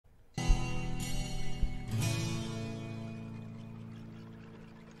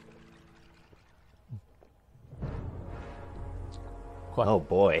Oh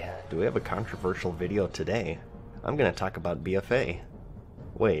boy, do we have a controversial video today. I'm gonna talk about BFA.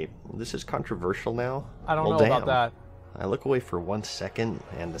 Wait, this is controversial now? I don't Well, know damn. about that. I look away for 1 second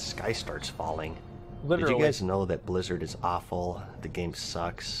and the sky starts falling. Literally. Did you guys know that Blizzard is awful, the game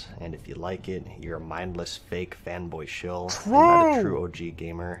sucks, and if you like it, you're a mindless fake fanboy shill, and not a true OG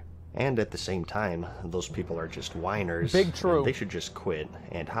gamer? And at the same time, those people are just whiners. Big true. And they should just quit,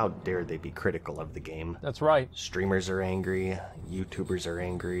 and how dare they be critical of the game? That's right. Streamers are angry, YouTubers are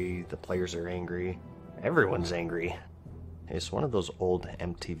angry, the players are angry, everyone's angry. It's one of those old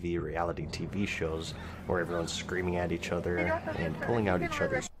MTV reality TV shows where everyone's screaming at each other and pulling out each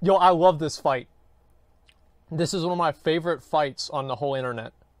other's... Yo, I love this fight. This is one of my favorite fights on the whole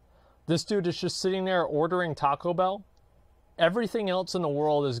internet. This dude is just sitting there ordering Taco Bell. Everything else in the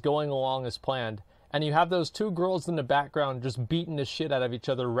world is going along as planned. And you have those two girls in the background just beating the shit out of each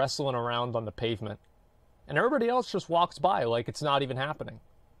other, wrestling around on the pavement. And everybody else just walks by like it's not even happening.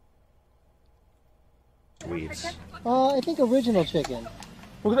 Weeds. I think original chicken.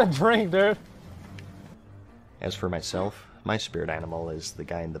 Look at that drink, dude. As for myself, my spirit animal is the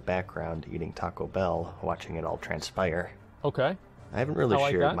guy in the background eating Taco Bell, watching it all transpire. Okay. I haven't really I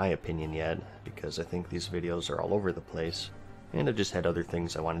like shared that. my opinion yet, because I think these videos are all over the place, and I just had other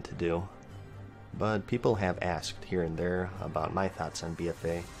things I wanted to do. But people have asked here and there about my thoughts on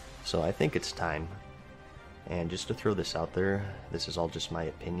BFA, so I think it's time. And just to throw this out there, this is all just my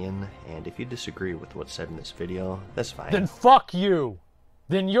opinion, and if you disagree with what's said in this video, that's fine. Then fuck you.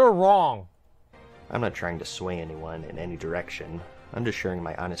 Then you're wrong. I'm not trying to sway anyone in any direction. I'm just sharing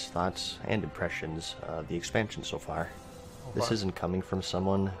my honest thoughts and impressions of the expansion so far. This isn't coming from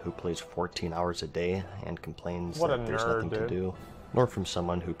someone who plays 14 hours a day and complains that there's nothing to do, nor from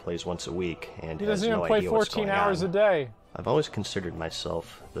someone who plays once a week and He has doesn't even no play idea what's 14 going hours on. a day. I've always considered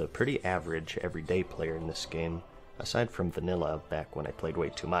myself the pretty average everyday player in this game, aside from vanilla back when I played way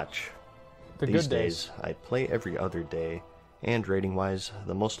too much. These days, I play every other day, and rating-wise,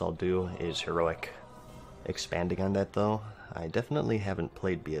 the most I'll do is heroic. Expanding on that though, I definitely haven't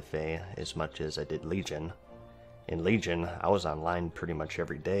played BFA as much as I did Legion. In Legion, I was online pretty much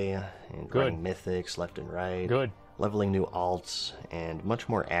every day, and running mythics left and right, leveling new alts, and much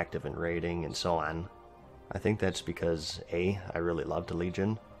more active in raiding and so on. I think that's because A, I really loved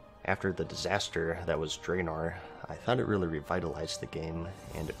Legion. After the disaster that was Draenor, I thought it really revitalized the game,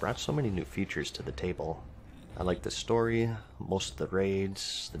 and it brought so many new features to the table. I liked the story, most of the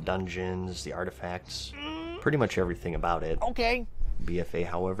raids, the dungeons, the artifacts, pretty much everything about it. Okay. BFA,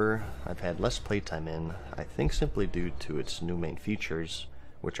 however, I've had less playtime in, I think simply due to its new main features,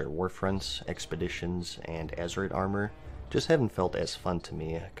 which are Warfronts, Expeditions, and Azeroth armor, just haven't felt as fun to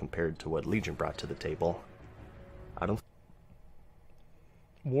me compared to what Legion brought to the table. I don't...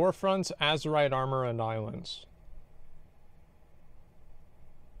 Warfronts, Azeroth armor, and islands.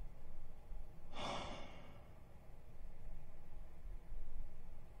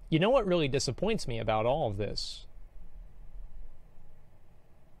 You know what really disappoints me about all of this?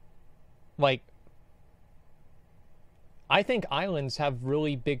 Like, I think islands have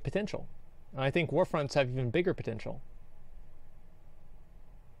really big potential. I think Warfronts have even bigger potential.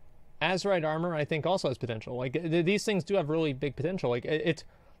 Azeroth armor, I think, also has potential. Like, these things do have really big potential. Like,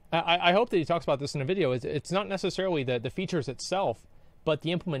 I hope that he talks about this in a video. It's not necessarily the features itself, but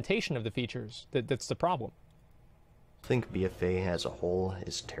the implementation of the features that's the problem. I think BFA as a whole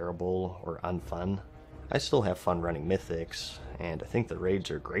is terrible or unfun. I still have fun running mythics, and I think the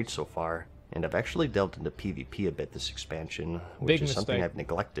raids are great so far, and I've actually delved into PvP a bit this expansion, which is something I've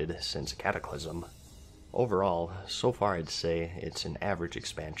neglected since Cataclysm. Overall, so far I'd say it's an average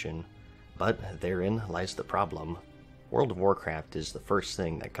expansion, but therein lies the problem. World of Warcraft is the first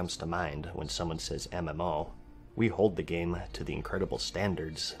thing that comes to mind when someone says MMO. We hold the game to the incredible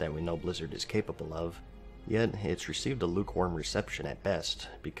standards that we know Blizzard is capable of, yet it's received a lukewarm reception at best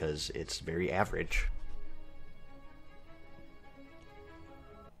because it's very average.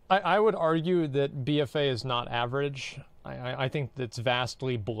 I would argue that BFA is not average. I think that's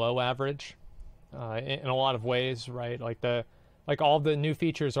vastly below average in a lot of ways, right? Like all the new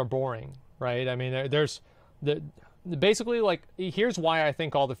features are boring, right? I mean, basically, like, here's why I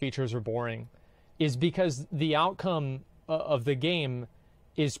think all the features are boring, is because the outcome of the game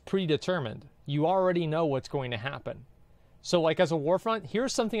is predetermined. You already know what's going to happen. So, like, as a Warfront,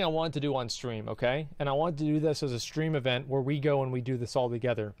 here's something I wanted to do on stream, okay? And I wanted to do this as a stream event where we go and we do this all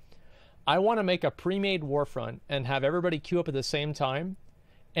together. I want to make a pre-made Warfront and have everybody queue up at the same time,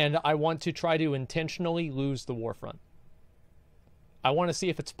 and I want to try to intentionally lose the Warfront. I want to see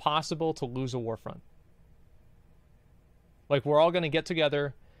if it's possible to lose a Warfront. Like, we're all going to get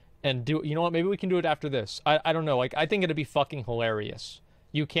together, and do, you know what, maybe we can do it after this. I don't know, like, I think it'd be fucking hilarious.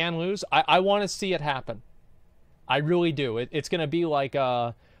 You can lose. I want to see it happen. I really do. It's going to be like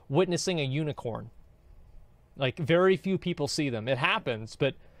witnessing a unicorn. Like, very few people see them. It happens,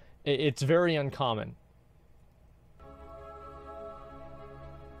 but it's very uncommon.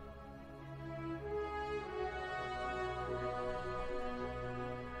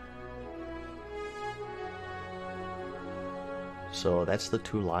 So that's the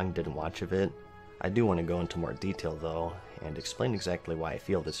too long didn't watch of it. I do want to go into more detail though, and explain exactly why I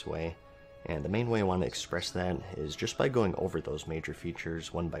feel this way. And the main way I want to express that is just by going over those major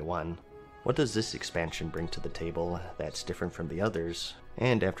features one by one. What does this expansion bring to the table that's different from the others?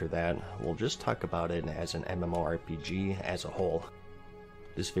 And after that, we'll just talk about it as an MMORPG as a whole.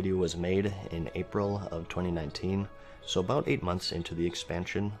 This video was made in April of 2019, so about 8 months into the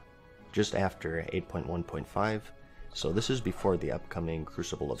expansion, just after 8.1.5. So this is before the upcoming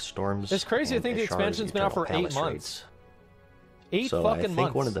Crucible of Storms. It's crazy to think the expansion's been out for 8 months. 8 fucking months. So I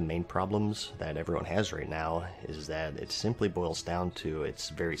think one of the main problems that everyone has right now is that it simply boils down to it's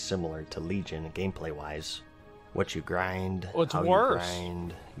very similar to Legion gameplay-wise. What you grind, how you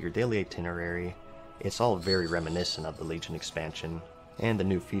grind, your daily itinerary, it's all very reminiscent of the Legion expansion, and the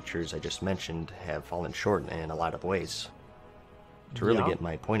new features I just mentioned have fallen short in a lot of ways. To really get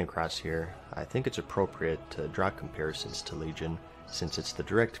my point across here, I think it's appropriate to draw comparisons to Legion, since it's the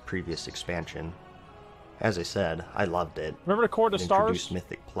direct previous expansion. As I said, I loved it. Remember the Court of Stars? Introduced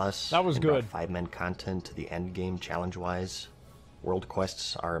Mythic Plus. That was good. 5-man content to the end game challenge-wise. World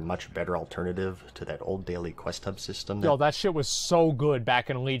quests are a much better alternative to that old daily quest hub system. Yo, that shit was so good back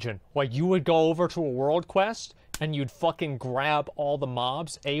in Legion. Like, you would go over to a world quest, and you'd fucking grab all the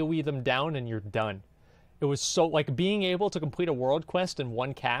mobs, AoE them down, and you're done. It was so, like, being able to complete a world quest in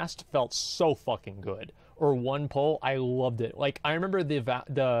one cast felt so fucking good. Or one pull, I loved it. Like, I remember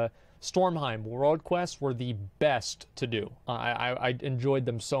the Stormheim world quests were the best to do. I enjoyed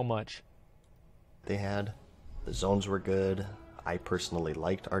them so much. The zones were good. I personally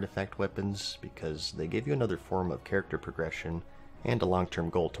liked artifact weapons because they gave you another form of character progression and a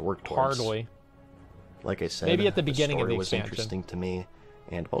long-term goal to work towards. Hardly. Like I said, maybe at the beginning of the expansion was interesting to me,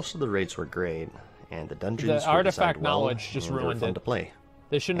 and most of the raids were great. And the dungeons the were artifact well, knowledge just ruined fun it. To play.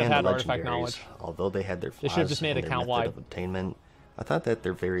 They shouldn't have had artifact knowledge. Although they had their flaws, they should have just made and account their method wide of obtainment, I thought that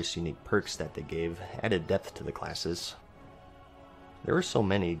their various unique perks that they gave added depth to the classes. There were so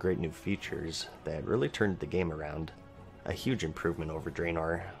many great new features that really turned the game around. A huge improvement over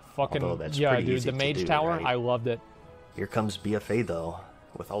Draenor. Fucking that's yeah, pretty dude. easy The Mage to do, Tower, right? I loved it. Here comes BFA though.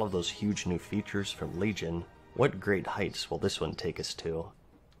 With all of those huge new features from Legion, what great heights will this one take us to?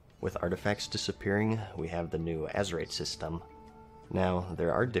 With artifacts disappearing, we have the new Azeroth system. Now,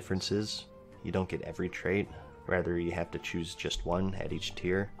 there are differences. You don't get every trait, rather you have to choose just one at each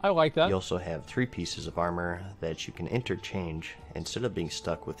tier. I like that. You also have 3 pieces of armor that you can interchange instead of being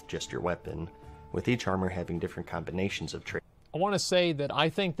stuck with just your weapon, with each armor having different combinations of traits. I want to say that I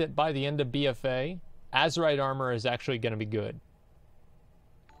think that by the end of BFA, Azeroth armor is actually going to be good.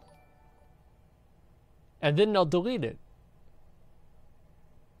 And then they'll delete it.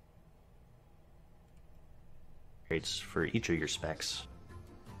 For each of your specs.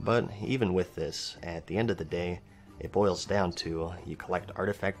 But even with this, at the end of the day, it boils down to you collect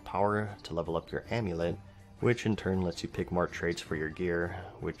artifact power to level up your amulet, which in turn lets you pick more traits for your gear,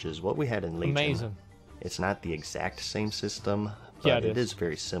 which is what we had in Legion. Amazing. It's not the exact same system, but it is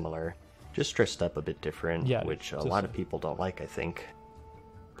very similar, just dressed up a bit different, which a lot of people don't like, I think.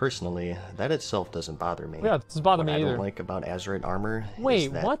 Personally, that itself doesn't bother me. Yeah, it doesn't bother me either. What I don't like about Azeroth armor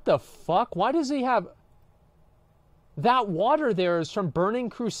is that... what the fuck? Why does he have... That water there is from Burning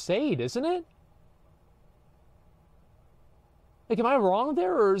Crusade, isn't it? Like, am I wrong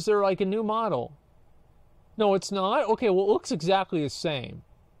there, or is there, like, a new model? No, it's not? Okay, well, it looks exactly the same.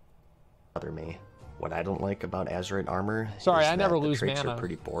 Bother me. What I don't like about Azeroth armor is I never that the lose traits mana, are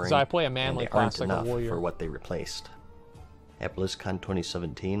pretty boring, so I play a manly class like a warrior. For what they replaced. At BlizzCon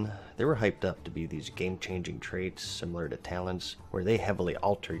 2017, they were hyped up to be these game-changing traits similar to talents, where they heavily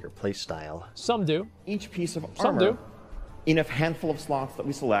alter your playstyle. Some do. Each piece of armor, in a handful of slots that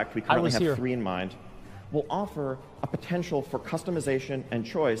we select, we currently have 3 in mind, will offer a potential for customization and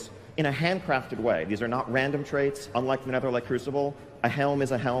choice in a handcrafted way. These are not random traits, unlike the Nether, like Crucible. A helm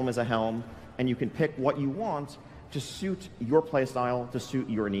is a helm is a helm, and you can pick what you want to suit your playstyle, to suit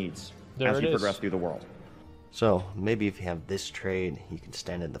your needs as you progress through the world. So, maybe if you have this trait, you can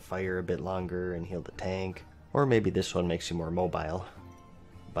stand in the fire a bit longer and heal the tank, or maybe this one makes you more mobile.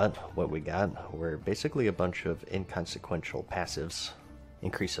 But what we got were basically a bunch of inconsequential passives.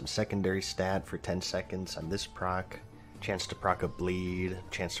 Increase some secondary stat for 10 seconds on this proc, chance to proc a bleed,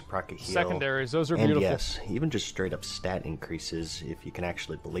 chance to proc a heal. Secondaries, those are and beautiful. Yes, even just straight up stat increases, if you can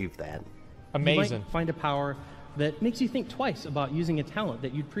actually believe that. Amazing. You might find a power that makes you think twice about using a talent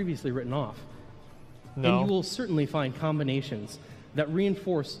that you'd previously written off. No. And you will certainly find combinations that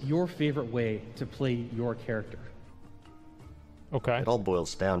reinforce your favorite way to play your character. Okay. It all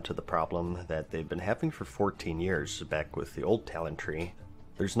boils down to the problem that they've been having for 14 years back with the old talent tree.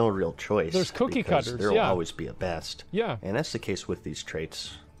 There's no real choice. There's cookie cutters, There'll yeah. always be a best. Yeah. And that's the case with these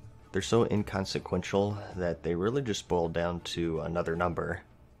traits. They're so inconsequential that they really just boil down to another number.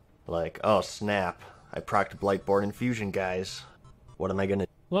 Like, oh snap, I procced Blightborn Infusion, guys. What am I gonna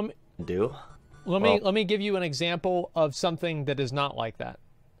do? Let me give you an example of something that is not like that.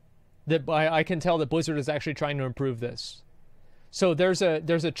 That I can tell that Blizzard is actually trying to improve this. So there's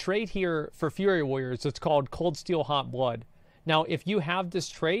a trait here for Fury Warriors. It's called Cold Steel Hot Blood. Now, if you have this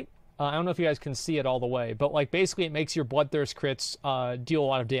trait, I don't know if you guys can see it all the way, but like basically it makes your Bloodthirst crits deal a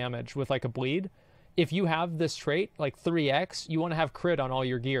lot of damage with like a bleed. If you have this trait, like 3x, you want to have crit on all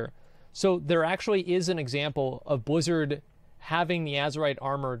your gear. So there actually is an example of Blizzard having the Azerite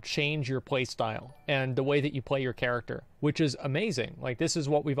armor change your playstyle and the way that you play your character, which is amazing. Like, this is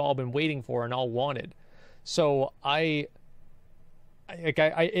what we've all been waiting for and all wanted. So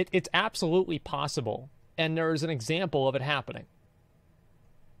it's absolutely possible, and there's an example of it happening.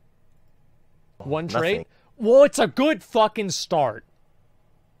 One trait? Nothing. Well, it's a good fucking start.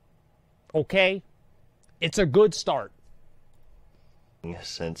 Okay? It's a good start.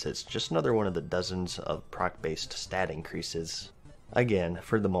 Since it's just another one of the dozens of proc-based stat increases. Again,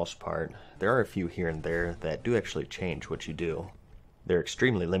 for the most part, there are a few here and there that do actually change what you do. They're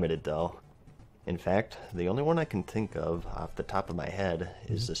extremely limited though. In fact, the only one I can think of off the top of my head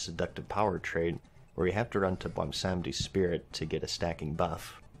is the Seductive Power trait, where you have to run to Bwamsamdi's Spirit to get a stacking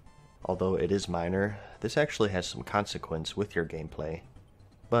buff. Although it is minor, this actually has some consequence with your gameplay.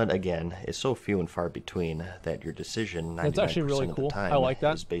 But again, it's so few and far between that your decision 99% of the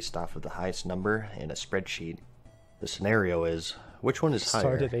time is based off of the highest number in a spreadsheet. The scenario is, which one is higher?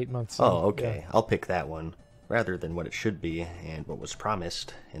 Started 8 months Oh, okay, yeah. I'll pick that one, rather than what it should be and what was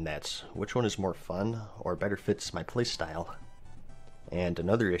promised, and that's which one is more fun or better fits my playstyle. And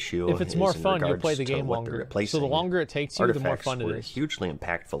another issue if it's more fun, you'll play the game longer. So the longer it takes you, the more fun it is. Artifacts were hugely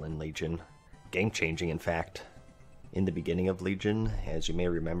impactful in Legion, game-changing in fact. In the beginning of Legion, as you may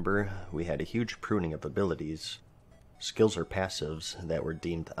remember, we had a huge pruning of abilities. Skills or passives that were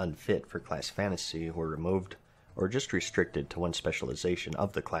deemed unfit for class fantasy were removed, or just restricted to one specialization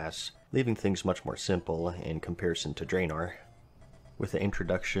of the class, leaving things much more simple in comparison to Draenor. With the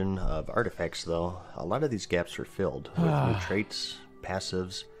introduction of artifacts though, a lot of these gaps were filled with new traits,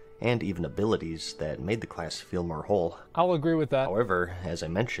 passives, and even abilities that made the class feel more whole. I'll agree with that. However, as I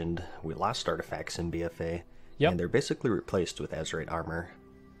mentioned, we lost artifacts in BFA, and they're basically replaced with Azerite armor.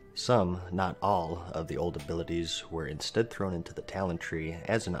 Some, not all, of the old abilities were instead thrown into the talent tree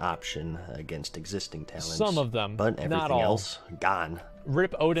as an option against existing talents. Some of them, but everything else, gone.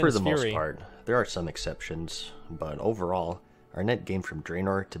 Rip Odin's For the Fury. most part, there are some exceptions, but overall, our net gain from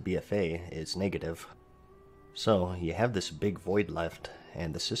Draenor to BFA is negative. So, you have this big void left,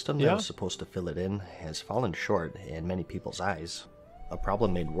 and the system that was supposed to fill it in has fallen short in many people's eyes. A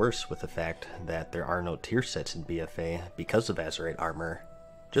problem made worse with the fact that there are no tier sets in BFA because of Azerite armor.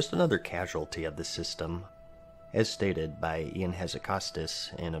 Just another casualty of the system. As stated by Ian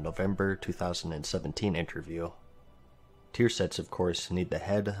Hazekostas in a November 2017 interview. Tier sets of course need the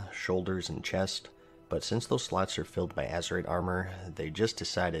head, shoulders, and chest, but since those slots are filled by Azerite armor, they just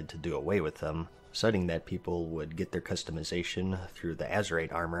decided to do away with them, citing that people would get their customization through the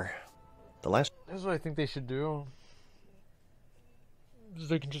Azerite armor. This is what I think they should do.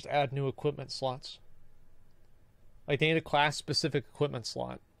 They can just add new equipment slots. Like, they need a class-specific equipment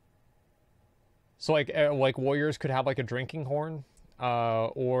slot. So, like warriors could have, like, a drinking horn,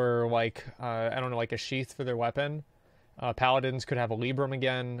 or, like, I don't know, like a sheath for their weapon. Paladins could have a Librum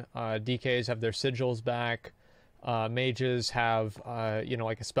again. DKs have their sigils back. Mages have, you know,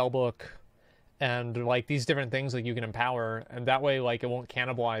 like a spellbook. And, like, these different things, like, you can empower. And that way, like, it won't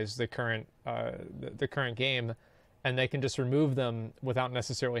cannibalize the current game. And they can just remove them without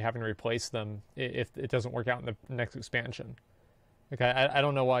necessarily having to replace them if it doesn't work out in the next expansion. Okay, I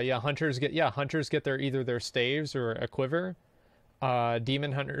don't know why. Hunters get either their staves or a quiver.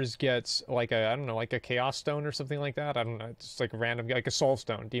 Demon hunters gets like a chaos stone or something like that. I don't know. It's just like a random, like a soul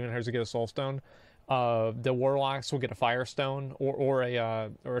stone. Demon hunters will get a soul stone. The warlocks will get a fire stone or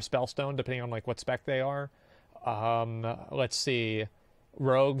a spell stone depending on like what spec they are. Let's see.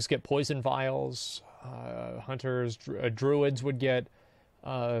 Rogues get poison vials. Hunters, druids would get,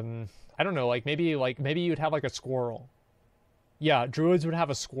 I don't know, maybe you'd have like a squirrel, Yeah, druids would have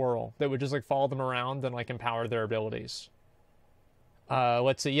a squirrel that would just like follow them around and like empower their abilities.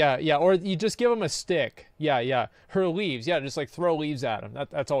 Let's see. Yeah. Or you just give them a stick. Yeah. Her leaves. Yeah, just like throw leaves at them.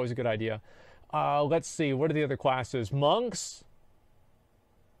 That's always a good idea. Let's see. What are the other classes? Monks?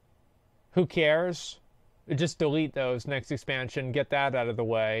 Who cares? Just delete those next expansion. Get that out of the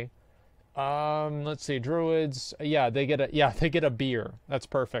way. Let's see. Druids. Yeah, they get a beer. That's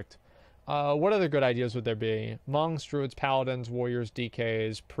perfect. What other good ideas would there be? Monks, druids, paladins, warriors,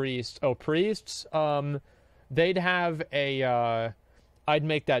 DKs, priests. Oh, priests. They'd have a. I'd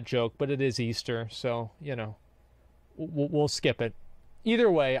make that joke, but it is Easter, so you know, we'll skip it.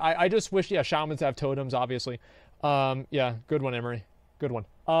 Either way, I just wish shamans have totems, obviously. Yeah, good one, Emery. Good one.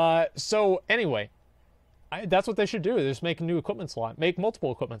 So anyway, that's what they should do. Just make a new equipment slot. Make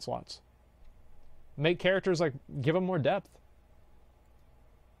multiple equipment slots. Make characters like give them more depth.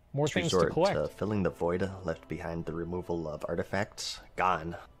 More things to collect. To filling the void left behind the removal of artifacts,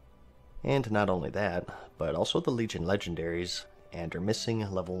 gone. And not only that, but also the Legion legendaries, and are missing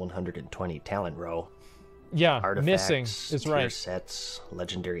level 120 talent row. Yeah, artifacts, missing is tier right. Sets,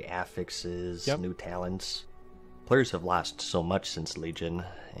 legendary affixes, Yep. new talents. Players have lost so much since Legion,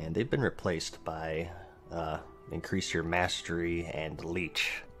 and they've been replaced by increase your mastery and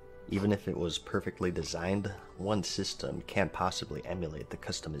leech. Even if it was perfectly designed, one system can't possibly emulate the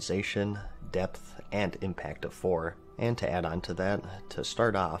customization, depth, and impact of 4. And to add on to that, to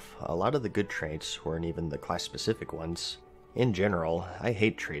start off, a lot of the good traits weren't even the class-specific ones. In general, I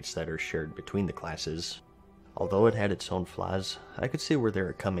hate traits that are shared between the classes. Although it had its own flaws, I could see where they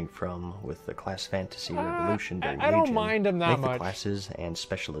were coming from with the class fantasy revolution during Legion. I don't mind them that much. The classes and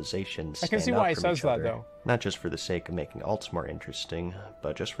specializations I can see why he says that, though. Not just for the sake of making alts more interesting,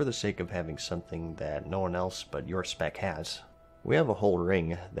 but just for the sake of having something that no one else but your spec has. We have a whole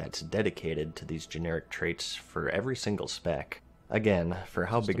ring that's dedicated to these generic traits for every single spec. Again, for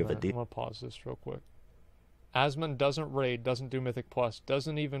how big of a deal... I'm gonna pause this real quick. Asmon doesn't raid, doesn't do Mythic Plus,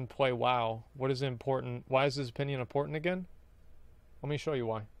 doesn't even play WoW. What is important? Why is his opinion important again? Let me show you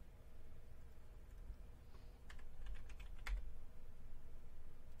why.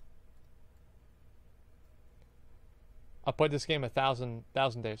 I played this game 1,000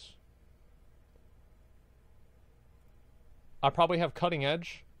 days. I probably have cutting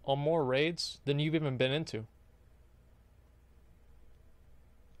edge on more raids than you've even been into.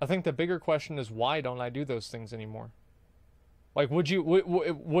 I think the bigger question is, why don't I do those things anymore? Like, would you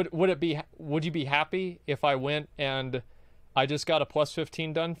be happy if I went and I just got a plus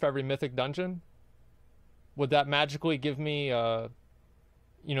 15 done for every mythic dungeon? Would that magically give me the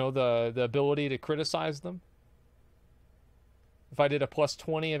ability to criticize them? If I did a plus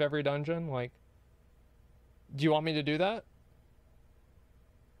 20 of every dungeon, like, do you want me to do that?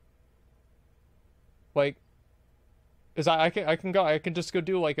 Like, is I can just go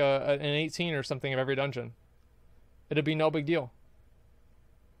do like an 18 or something of every dungeon. It'd be no big deal.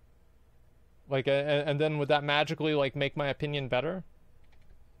 Like, and then would that magically like make my opinion better?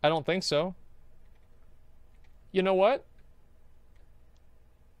 I don't think so. You know what?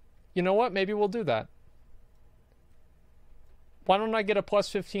 Maybe we'll do that. Why don't I get a plus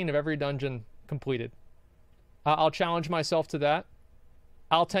 15 of every dungeon completed? I'll challenge myself to that.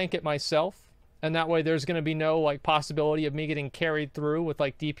 I'll tank it myself. And that way there's going to be no like possibility of me getting carried through with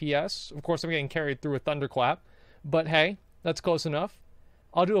like DPS. Of course I'm getting carried through with Thunderclap. But hey, that's close enough.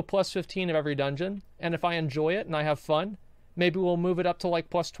 I'll do a plus 15 of every dungeon. And if I enjoy it and I have fun, maybe we'll move it up to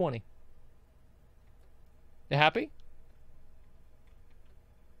like plus 20. You happy?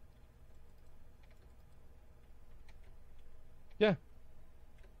 Yeah.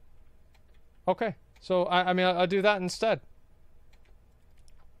 Okay. So I mean I'll do that instead.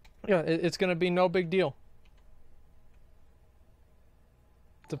 Yeah, it's going to be no big deal.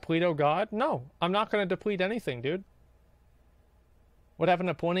 Deplete, oh god? No, I'm not going to deplete anything, dude. What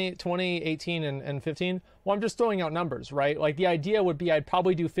happened to 20, 18, and 15? Well, I'm just throwing out numbers, right? Like, the idea would be I'd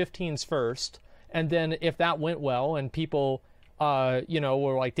probably do 15s first, and then if that went well and people,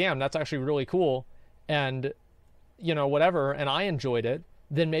 were like, damn, that's actually really cool, and, whatever, and I enjoyed it,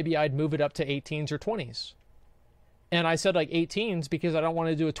 then maybe I'd move it up to 18s or 20s. And I said like 18s because I don't want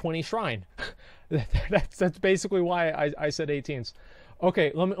to do a 20 shrine. that's basically why I said 18s.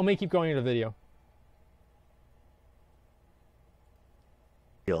 Okay, let me keep going into the video.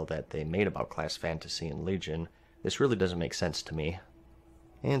 That they made about class fantasy and Legion, this really doesn't make sense to me.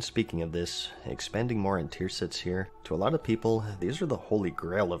 And speaking of this, expanding more in tier sets here, to a lot of people, these are the holy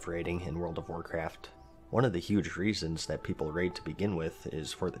grail of raiding in World of Warcraft. One of the huge reasons that people raid to begin with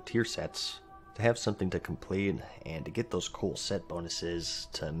is for the tier sets. To have something to complete, and to get those cool set bonuses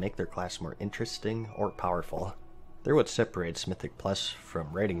to make their class more interesting or powerful. They're what separates Mythic Plus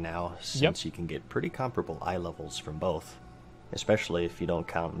from rating now, since you can get pretty comparable eye levels from both. Especially if you don't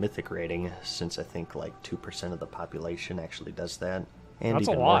count Mythic rating, since I think like 2% of the population actually does that. And that's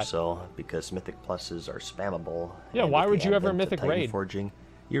even a lot. more so, because Mythic Pluses are spammable. Yeah, why would you ever Mythic raid? Forging,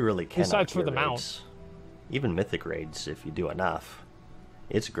 you really cannot. Besides for the raids. mount. Even Mythic raids, if you do enough.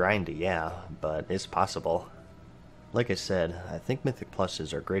 It's grindy, yeah, but it's possible. Like I said, I think Mythic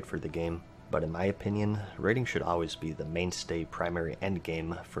Pluses are great for the game, but in my opinion, raiding should always be the mainstay primary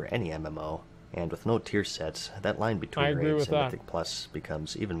endgame for any MMO. And with no tier sets, that line between raids and Mythic Plus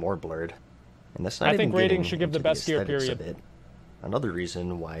becomes even more blurred. And that's not I even think raiding should give the best gear, aesthetics period. of it. Another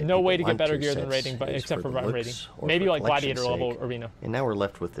reason why no way to get want better tier gear than sets raiding, but is except for the raiding. looks or Maybe for like gladiator collection's level sake. arena. And now we're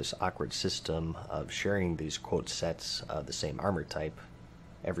left with this awkward system of sharing these quote sets of the same armor type.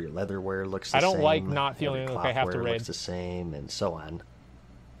 Every leatherware looks the same. I don't like not feeling like I have to raid. Looks the same, and so on.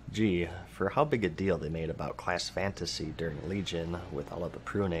 Gee, for how big a deal they made about class fantasy during Legion with all of the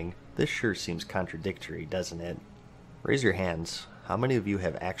pruning, this sure seems contradictory, doesn't it? Raise your hands. How many of you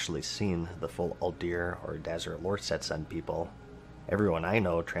have actually seen the full Uldir or Dazzler lore sets on people? Everyone I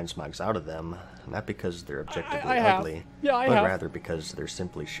know transmogs out of them, not because they're objectively ugly, but rather because they're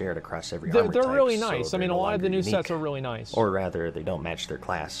simply shared across every armor type. They're really nice. So I mean, no a lot of the new unique. sets are really nice. Or rather, they don't match their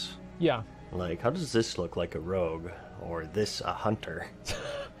class. Yeah. Like, how does this look like a rogue, or this a hunter?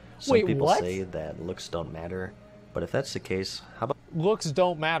 Some Wait, people what? say that looks don't matter, but if that's the case, how about... Looks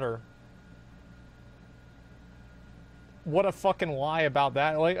don't matter. What a fucking lie about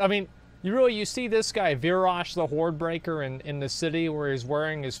that. Like, I mean, you see this guy, Virosh the Hordebreaker in the city where he's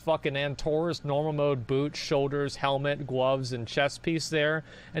wearing his fucking Antor's normal mode boots, shoulders, helmet, gloves, and chest piece there,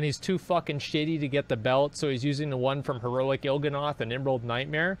 and he's too fucking shitty to get the belt, so he's using the one from Heroic Il'gynoth and Emerald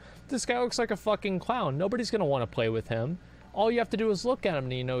Nightmare. This guy looks like a fucking clown. Nobody's gonna want to play with him. All you have to do is look at him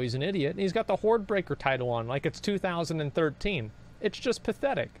and you know he's an idiot, and he's got the Hordebreaker title on like it's 2013. It's just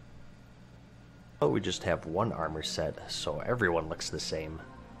pathetic. Oh, we just have one armor set, so everyone looks the same.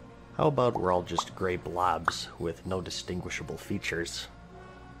 How about we're all just gray blobs with no distinguishable features?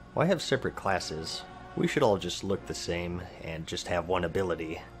 Why have separate classes? We should all just look the same and just have one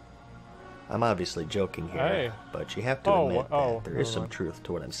ability. I'm obviously joking here, but you have to admit that there is some truth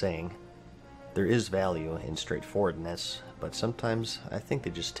to what I'm saying. There is value in straightforwardness, but sometimes I think they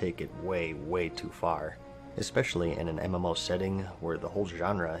just take it way, way too far. Especially in an MMO setting where the whole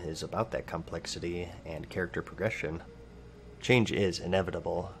genre is about that complexity and character progression. Change is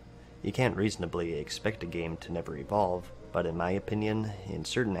inevitable. You can't reasonably expect a game to never evolve, but in my opinion, in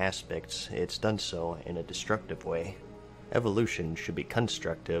certain aspects, it's done so in a destructive way. Evolution should be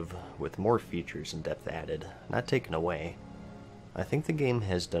constructive, with more features and depth added, not taken away. I think the game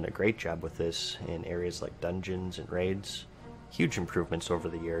has done a great job with this in areas like dungeons and raids. Huge improvements over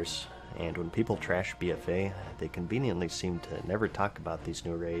the years. And when people trash BFA, they conveniently seem to never talk about these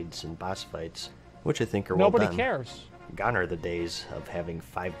new raids and boss fights, which I think are well done. Nobody cares. Gone are the days of having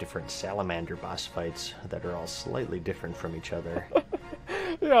 5 different salamander boss fights that are all slightly different from each other.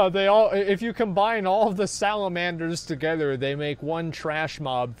 Yeah, if you combine all of the salamanders together, they make one trash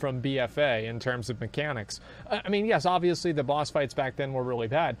mob from BFA in terms of mechanics. I mean, yes, obviously the boss fights back then were really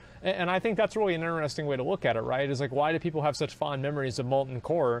bad. And I think that's really an interesting way to look at it, right? Is like, why do people have such fond memories of Molten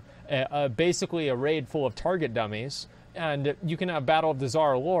Core? Basically a raid full of target dummies. And you can have Battle of the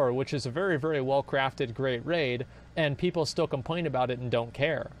Tsar lore, which is a very, very well-crafted, great raid, and people still complain about it and don't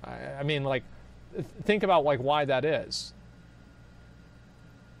care. I mean, like, think about like why that is.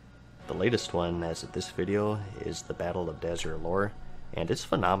 The latest one, as of this video, is the Battle of Dazzler lore, and it's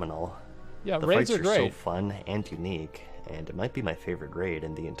phenomenal. Yeah, the raids fights are so great. fun and unique, and it might be my favorite raid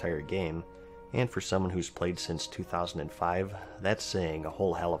in the entire game. And for someone who's played since 2005, that's saying a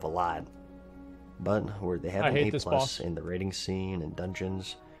whole hell of a lot. But where they have an A+ in the raiding scene and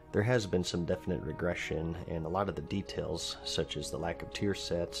dungeons, there has been some definite regression in a lot of the details, such as the lack of tier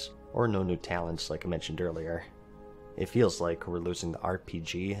sets, or no new talents like I mentioned earlier. It feels like we're losing the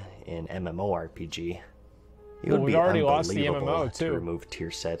RPG in MMORPG. It would be already lost the unbelievable MMO too. to remove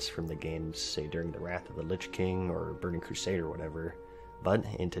tier sets from the games, say during the Wrath of the Lich King or Burning Crusade or whatever. But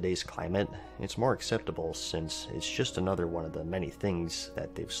in today's climate, it's more acceptable since it's just another one of the many things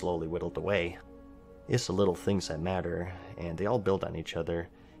that they've slowly whittled away. It's the little things that matter, and they all build on each other,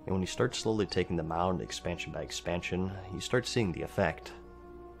 and when you start slowly taking them out expansion by expansion, you start seeing the effect.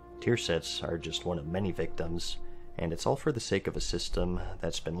 Tier sets are just one of many victims, and it's all for the sake of a system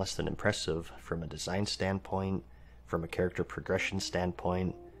that's been less than impressive from a design standpoint, from a character progression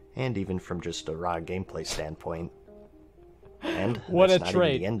standpoint, and even from just a raw gameplay standpoint. And that's not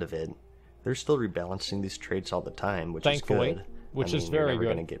even the end of it. They're still rebalancing these traits all the time, which is good. Which is very good. You're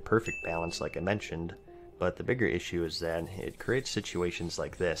never going to get perfect balance like I mentioned, But the bigger issue is that it creates situations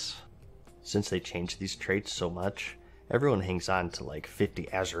like this. Since they changed these traits so much, everyone hangs on to like 50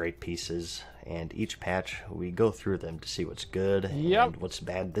 Azerite pieces, and each patch we go through them to see what's good and what's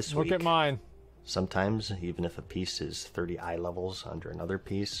bad this week. Look at mine. Sometimes, even if a piece is 30 eye levels under another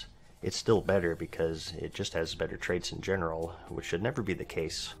piece, it's still better because it just has better traits in general, which should never be the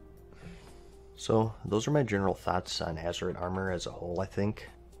case. So, those are my general thoughts on Azeroth armor as a whole, I think.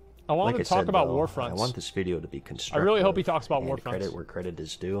 I want to talk about Warfronts. I want this video to be constructive. I really hope he talks about Warfronts. Credit where credit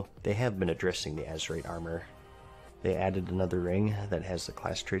is due. They have been addressing the Azeroth armor. They added another ring that has the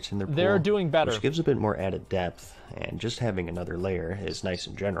class traits in their pool. They're doing better. Which gives a bit more added depth, and just having another layer is nice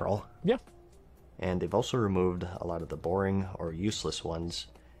in general. Yeah. And they've also removed a lot of the boring or useless ones,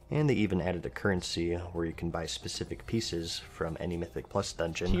 and they even added a currency where you can buy specific pieces from any Mythic Plus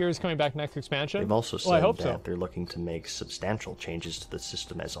dungeon. Tier is coming back next expansion? They've also said that they're looking to make substantial changes to the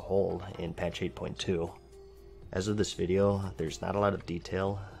system as a whole in patch 8.2. As of this video, there's not a lot of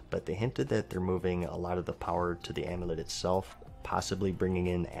detail, but they hinted that they're moving a lot of the power to the amulet itself, possibly bringing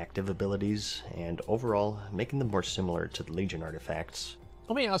in active abilities, and overall making them more similar to the Legion artifacts.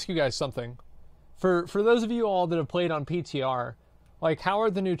 Let me ask you guys something. For those of you all that have played on PTR, like, how are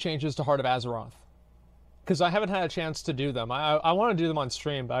the new changes to Heart of Azeroth? Because I haven't had a chance to do them. I want to do them on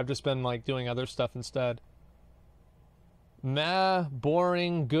stream, but I've just been, like, doing other stuff instead. Meh,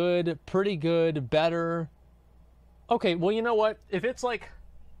 boring, good, pretty good, better. Okay, well, you know what? If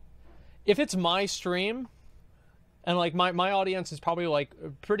it's my stream, and, like, my audience is probably, like,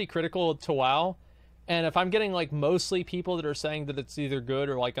 pretty critical to WoW, and if I'm getting, like, mostly people that are saying that it's either good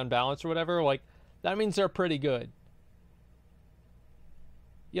or, like, unbalanced or whatever, like, that means they're pretty good.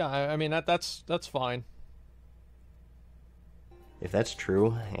 Yeah, I mean, that's fine. If that's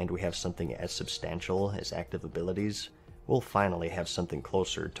true, and we have something as substantial as active abilities, we'll finally have something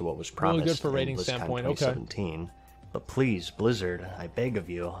closer to what was promised really good for rating in BlizzCon standpoint. 2017. Okay. But please, Blizzard, I beg of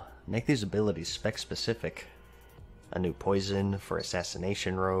you, make these abilities spec-specific. A new poison for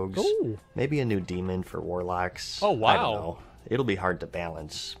assassination rogues. Ooh. Maybe a new demon for warlocks. Oh, wow. I don't know. It'll be hard to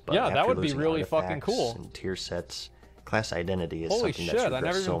balance. But yeah, that would be really fucking cool. And tier sets, class identity is Holy something shit, that's I never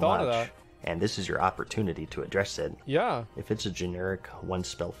regressed even so thought much. of that. And this is your opportunity to address it. Yeah. If it's a generic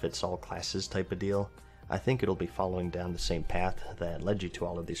one-spell-fits-all classes type of deal, I think it'll be following down the same path that led you to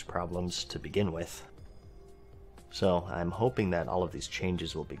all of these problems to begin with. So, I'm hoping that all of these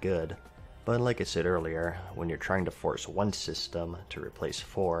changes will be good, but like I said earlier, when you're trying to force one system to replace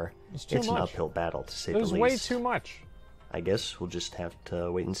 4, it's an uphill battle to say the least. It was way too much. I guess we'll just have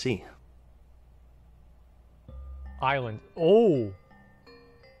to wait and see. Island. Oh!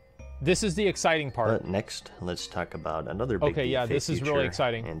 This is the exciting part. But next, let's talk about another big yeah, this is really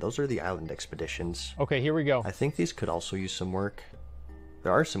exciting. And those are the island expeditions. Okay, here we go. I think these could also use some work.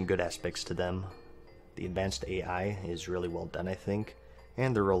 There are some good aspects to them. The advanced AI is really well done, I think,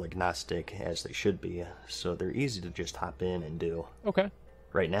 and they're role agnostic, as they should be, so they're easy to just hop in and do. Okay.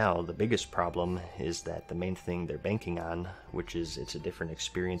 Right now, the biggest problem is that the main thing they're banking on, which is it's a different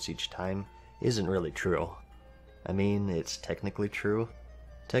experience each time, isn't really true. I mean, it's technically true.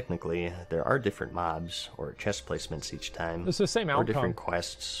 Technically, there are different mobs, or chest placements each time. It's the same outcome. Or different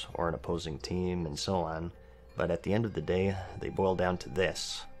quests, or an opposing team, and so on. But at the end of the day, they boil down to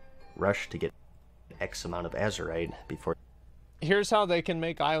this. Rush to get X amount of Azerite before... Here's how they can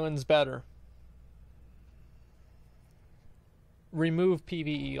make islands better. Remove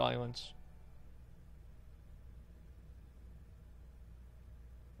PvE islands.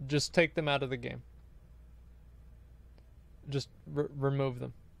 Just take them out of the game. Just remove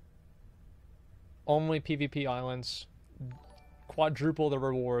them. Only PvP islands. Quadruple the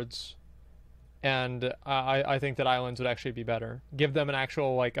rewards. And I think that islands would actually be better. Give them an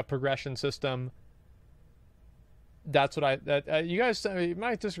actual, like, a progression system. That's what you guys you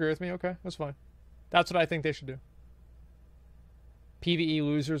might disagree with me. Okay, that's fine. That's what I think they should do. PvE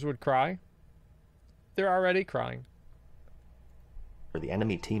losers would cry. They're already crying. Or the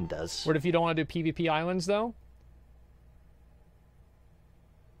enemy team does. What if you don't want to do PvP islands, though?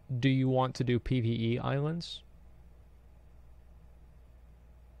 Do you want to do PvE islands?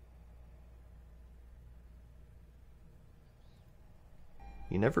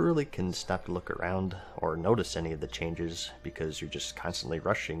 You never really can stop to look around or notice any of the changes because you're just constantly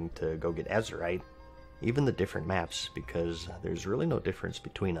rushing to go get Azerite. Even the different maps, because there's really no difference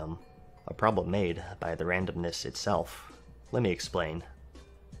between them. A problem made by the randomness itself. Let me explain.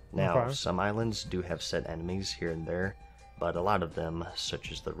 Now, some islands do have set enemies here and there, but a lot of them,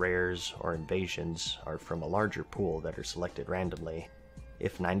 such as the rares or invasions, are from a larger pool that are selected randomly.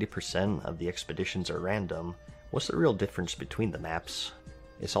 If 90% of the expeditions are random, what's the real difference between the maps?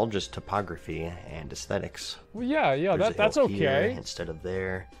 It's all just topography and aesthetics. Well, yeah, that's okay. Instead of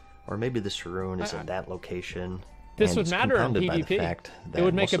there, or maybe this rune is in that location. This would matter in PvP. It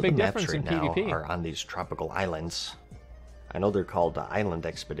would make a big difference in PvP. Are on these tropical islands. I know they're called island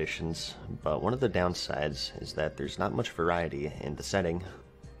expeditions, but one of the downsides is that there's not much variety in the setting.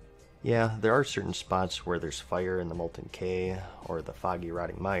 Yeah, there are certain spots where there's fire in the molten K or the foggy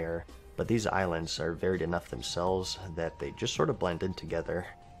rotting mire, but these islands are varied enough themselves that they just sort of blend in together.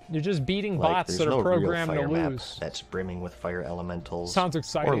 You're just beating bots that are programmed to lose. That's brimming with fire elementals. Sounds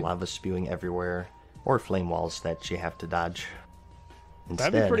exciting. Or lava spewing everywhere, or flame walls that you have to dodge.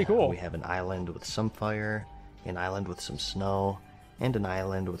 Instead, that'd be pretty cool. We have an island with some fire, an island with some snow, and an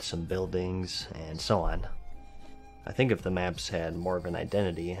island with some buildings, and so on. I think if the maps had more of an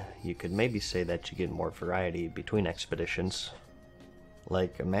identity, you could maybe say that you get more variety between expeditions.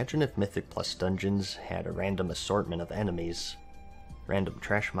 Like, imagine if Mythic Plus Dungeons had a random assortment of enemies, random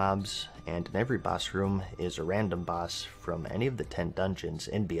trash mobs, and in every boss room is a random boss from any of the 10 dungeons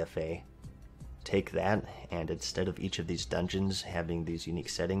in BFA. Take that, and instead of each of these dungeons having these unique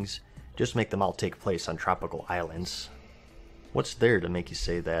settings, just make them all take place on tropical islands. What's there to make you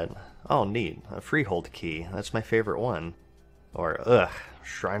say that, oh neat, a freehold key, that's my favorite one? Or, ugh,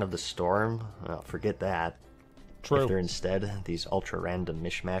 Shrine of the Storm? Oh, forget that. True. If they're instead these ultra-random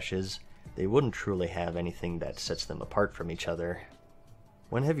mishmashes, they wouldn't truly have anything that sets them apart from each other.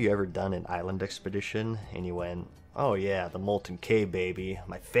 When have you ever done an island expedition and you went, oh yeah, the Molten K, baby,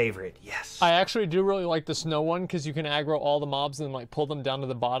 my favorite, yes. I actually do really like the snow one, because you can aggro all the mobs and like pull them down to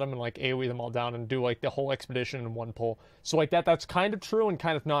the bottom and like AoE them all down and do like the whole expedition in one pull. So like that's kind of true and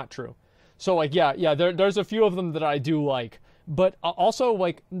kind of not true. So like yeah, there's a few of them that I do like. But also,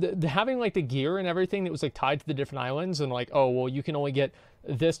 like, having, like, the gear and everything that was, like, tied to the different islands and, like, oh, well, you can only get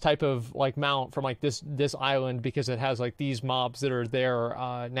this type of, like, mount from, like, this island because it has, like, these mobs that are there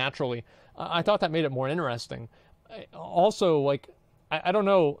naturally. I thought that made it more interesting. Also, like, I don't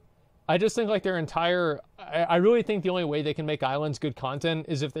know. I just think, like, their entire... I really think the only way they can make islands good content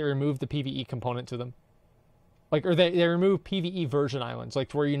is if they remove the PvE component to them. Like, or they remove PvE version islands, like,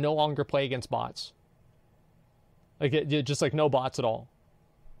 to where you no longer play against bots. Like, just like no bots at all.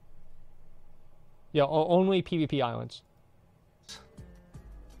 Yeah, only PvP islands.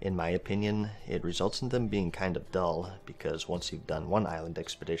 In my opinion, it results in them being kind of dull, because once you've done one island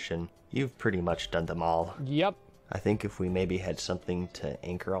expedition, you've pretty much done them all. Yep. I think if we maybe had something to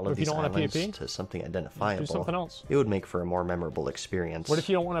anchor all of these islands to something identifiable, do something else. It would make for a more memorable experience. What if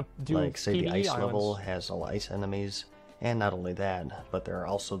you don't want to do like, say, PvE the ice islands? level has all ice enemies, and not only that, but there are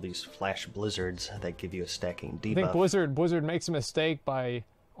also these flash blizzards that give you a stacking debuff. I think Blizzard makes a mistake by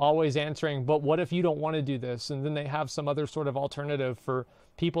always answering, but what if you don't want to do this? And then they have some other sort of alternative for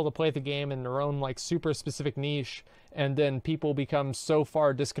people to play the game in their own like super specific niche, and then people become so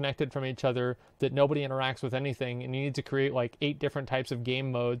far disconnected from each other that nobody interacts with anything, and you need to create like 8 different types of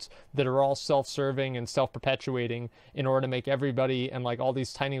game modes that are all self-serving and self-perpetuating in order to make everybody and like all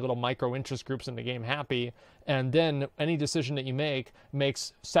these tiny little micro interest groups in the game happy. And then any decision that you make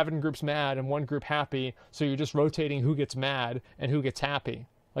makes 7 groups mad and 1 group happy, so you're just rotating who gets mad and who gets happy.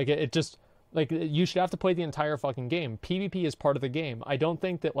 Like it just, like, you should have to play the entire fucking game. PvP is part of the game. I don't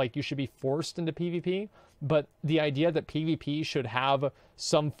think that like you should be forced into PvP, but the idea that PvP should have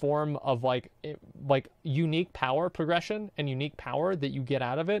some form of like unique power progression and unique power that you get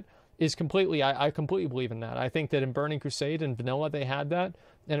out of it is completely, I completely believe in that. I think that in Burning Crusade and Vanilla they had that,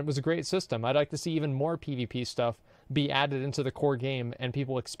 and it was a great system. I'd like to see even more PvP stuff be added into the core game and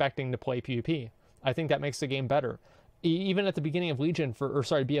people expecting to play PvP. I think that makes the game better. Even at the beginning of Legion,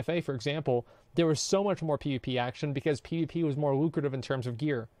 BFA, for example, there was so much more PvP action because PvP was more lucrative in terms of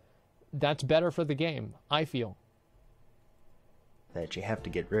gear. That's better for the game, I feel. That you have to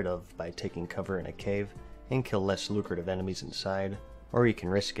get rid of by taking cover in a cave and kill less lucrative enemies inside, or you can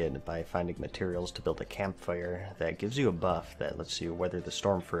risk it by finding materials to build a campfire that gives you a buff that lets you weather the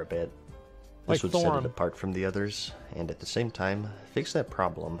storm for a bit. This would set it apart from the others, and at the same time, fix that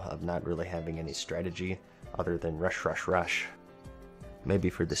problem of not really having any strategy other than rush, rush, rush. Maybe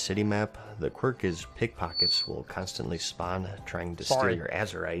for the city map, the quirk is pickpockets will constantly spawn trying to steal your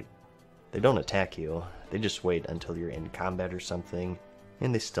Azerite. They don't attack you, they just wait until you're in combat or something,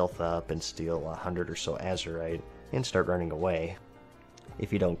 and they stealth up and steal 100 or so Azerite and start running away.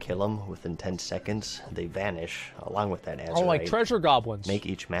 If you don't kill them within 10 seconds, they vanish along with that Azerite. Oh, like treasure goblins. Make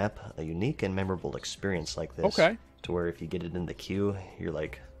each map a unique and memorable experience like this. Okay. To where if you get it in the queue, you're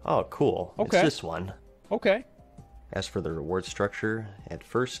like, oh cool, it's this one. Okay. As for the reward structure, at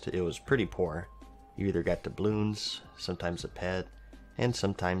first it was pretty poor. You either got doubloons, sometimes a pet, and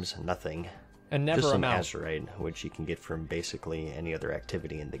sometimes nothing. and never just a some mount. Azerite, which you can get from basically any other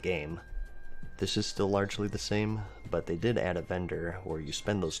activity in the game. This is still largely the same, but they did add a vendor where you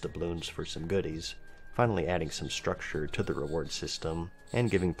spend those doubloons for some goodies, finally adding some structure to the reward system, and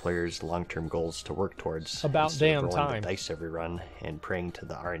giving players long-term goals to work towards. About damn rolling time. The dice every run and praying to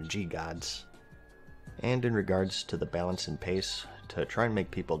the RNG gods. And in regards to the balance and pace, to try and make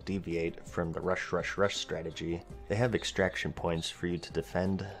people deviate from the rush strategy, they have extraction points for you to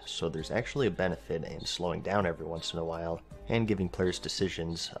defend, so there's actually a benefit in slowing down every once in a while, and giving players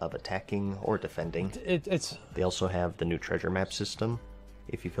decisions of attacking or defending. They also have the new treasure map system.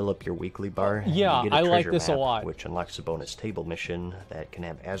 If you fill up your weekly bar, yeah, you get a I like treasure this a map, lot. which unlocks a bonus table mission that can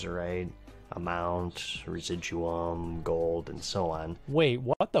have Azerite, amount, residuum, gold, and so on. Wait,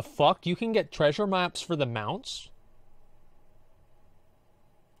 what the fuck? You can get treasure maps for the mounts?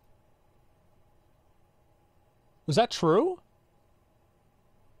 Was that true?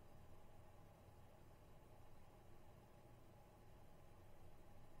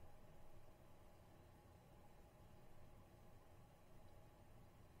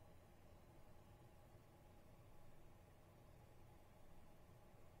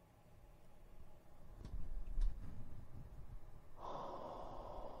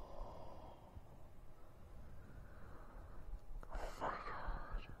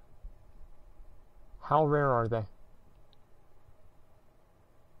 How rare are they?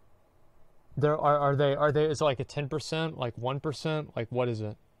 Are they is it like a 10%, like 1%, like what is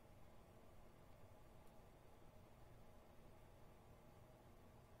it?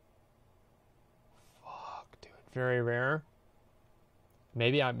 Fuck, dude, very rare.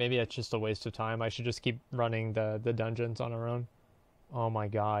 Maybe it's just a waste of time. I should just keep running the dungeons on our own. Oh my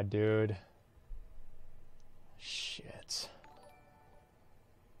god, dude. Shit.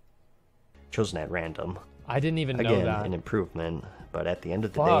 Chosen at random. I didn't even know Again, that. an improvement, but at the end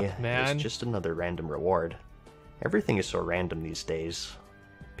of the Fuck, day, man. it's just another random reward. Everything is so random these days.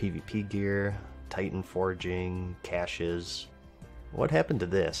 PvP gear, Titan forging, caches. What happened to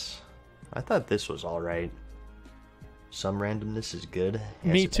this? I thought this was alright. Some randomness is good,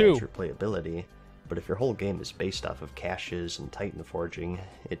 as Me it too. adds your playability, but if your whole game is based off of caches and Titan forging,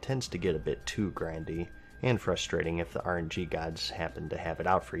 it tends to get a bit too grindy, and frustrating if the RNG gods happen to have it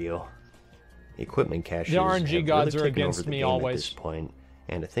out for you. Equipment caches The RNG have gods really are taken against over the me game always. at this point,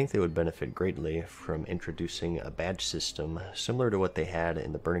 and I think they would benefit greatly from introducing a badge system similar to what they had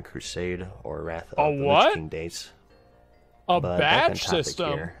in the Burning Crusade or Wrath of the what? Lich King days. A But back on badge topic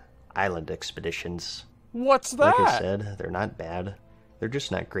system? here, island expeditions. What's that? Like I said, they're not bad. They're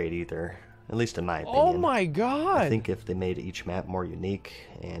just not great either, at least in my opinion. Oh my god! I think if they made each map more unique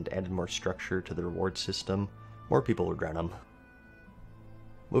and added more structure to the reward system, more people would run them.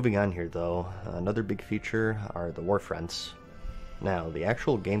 Moving on here though, another big feature are the warfronts. Now, the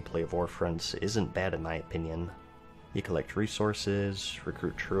actual gameplay of warfronts isn't bad in my opinion. You collect resources,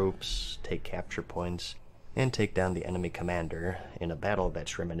 recruit troops, take capture points, and take down the enemy commander in a battle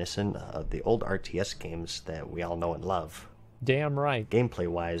that's reminiscent of the old RTS games that we all know and love. Damn right.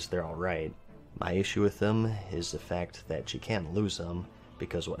 Gameplay-wise, they're alright. My issue with them is the fact that you can't lose them,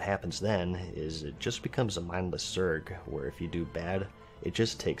 because what happens then is it just becomes a mindless zerg, where if you do bad, it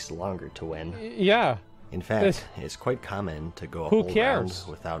just takes longer to win. Yeah. In fact, it's quite common to go a Who whole cares? round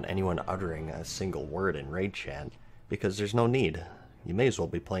without anyone uttering a single word in raid chat, because there's no need. You may as well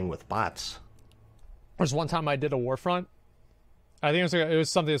be playing with bots. There's one time I did a Warfront. I think it was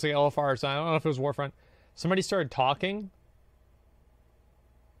something that's like LFR, so I don't know if it was Warfront. Somebody started talking.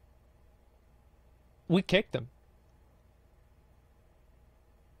 We kicked them.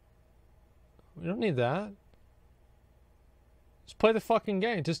 We don't need that. Just play the fucking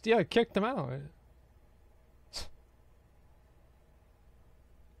game. Just, yeah, kick them out.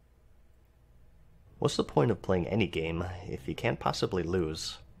 What's the point of playing any game if you can't possibly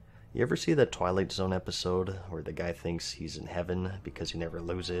lose? You ever see that Twilight Zone episode where the guy thinks he's in heaven because he never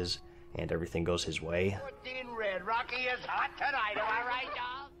loses and everything goes his way? 14 red. Rocky is hot tonight, am I right,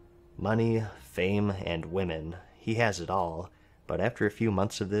 dog? Money, fame, and women. He has it all, but after a few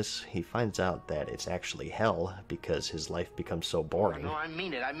months of this, he finds out that it's actually hell because his life becomes so boring. No, I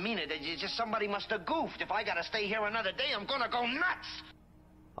mean it. It's just somebody must have goofed. If I gotta stay here another day, I'm gonna go nuts.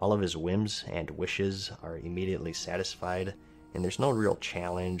 All of his whims and wishes are immediately satisfied, and there's no real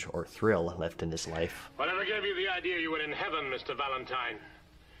challenge or thrill left in his life. Whatever gave you the idea you were in heaven, Mr. Valentine?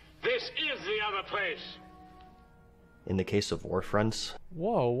 This is the other place. In the case of Warfronts,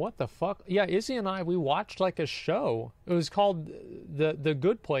 Whoa, what the fuck? Yeah, Izzy and I, we watched like a show. It was called The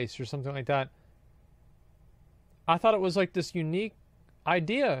Good Place or something like that. I thought it was like this unique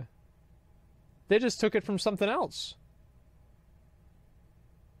idea. They just took it from something else.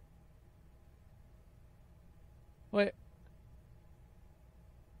 Wait.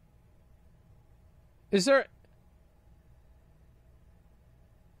 Is there...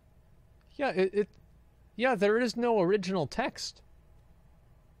 Yeah, yeah, there is no original text.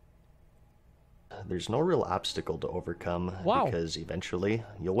 There's no real obstacle to overcome Wow. because eventually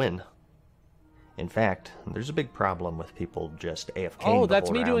you'll win. In fact, there's a big problem with people just AFKing the Oh, that's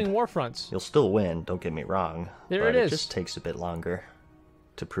whole me round. doing Warfronts. You'll still win, don't get me wrong. There but it is. It just takes a bit longer.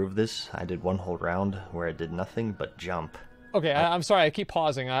 To prove this, I did one whole round where I did nothing but jump. Okay, I'm sorry, I keep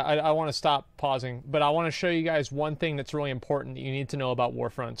pausing. I want to stop pausing, but I want to show you guys one thing that's really important that you need to know about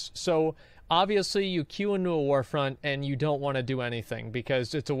Warfronts. So, obviously, you queue into a Warfront and you don't want to do anything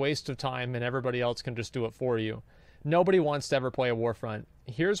because it's a waste of time and everybody else can just do it for you. Nobody wants to ever play a Warfront.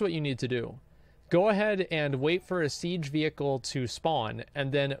 Here's what you need to do. Go ahead and wait for a siege vehicle to spawn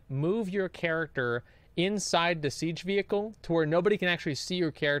and then move your character inside the siege vehicle to where nobody can actually see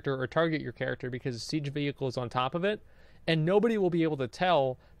your character or target your character because the siege vehicle is on top of it. And nobody will be able to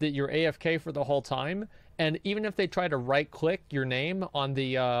tell that you're AFK for the whole time. And even if they try to right-click your name on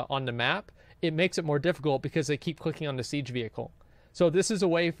the map, it makes it more difficult because they keep clicking on the siege vehicle. So this is a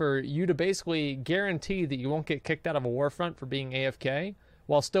way for you to basically guarantee that you won't get kicked out of a Warfront for being AFK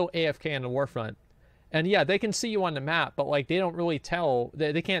while still AFK in a Warfront. And yeah, they can see you on the map, but like they don't really tell.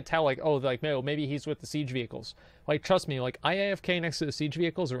 They can't tell like, oh, like no, maybe he's with the siege vehicles. Like trust me, like I AFK next to the siege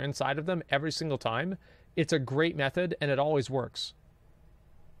vehicles or inside of them every single time. It's a great method, and it always works.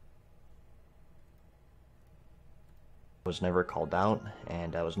 I was never called out,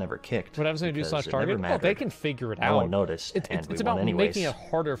 and I was never kicked. What happens when you do /target? Oh, they can figure it out. No one noticed, it's about making it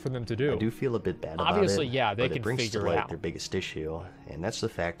harder for them to do. I do feel a bit bad about it. Obviously, yeah, they but can it brings figure to it light out. their biggest issue, and that's the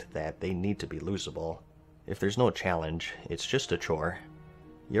fact that they need to be losable. If there's no challenge, it's just a chore.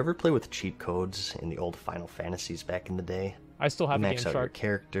 You ever play with cheat codes in the old Final Fantasies back in the day? I still have you the max game out your start.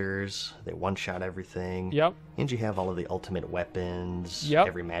 characters, they one-shot everything. Yep. And you have all of the ultimate weapons, Yep.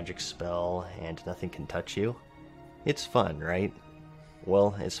 every magic spell, and nothing can touch you. It's fun, right?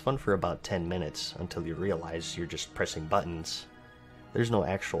 Well, it's fun for about 10 minutes until you realize you're just pressing buttons. There's no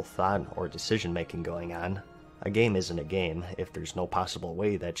actual thought or decision-making going on. A game isn't a game if there's no possible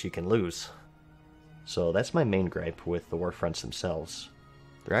way that you can lose. So that's my main gripe with the Warfronts themselves.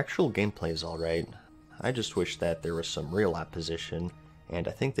 Their actual gameplay is alright. I just wish that there was some real opposition, and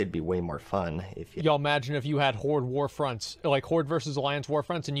I think they'd be way more fun if you... Y'all imagine if you had Horde Warfronts, like Horde versus Alliance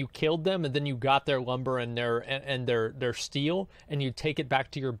Warfronts, and you killed them, and then you got their lumber and their steel, and you'd take it back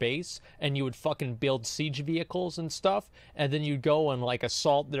to your base, and you would fucking build siege vehicles and stuff, and then you'd go and like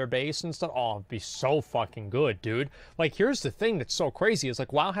assault their base and stuff. Oh, it'd be so fucking good, dude. Like, here's the thing that's so crazy is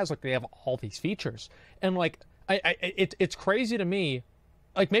like WoW has like they have all these features, and like it's crazy to me.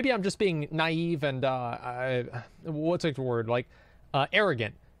 Like maybe I'm just being naive and what's like the word like.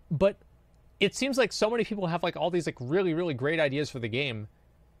 Arrogant, but it seems like so many people have like all these like really, really great ideas for the game,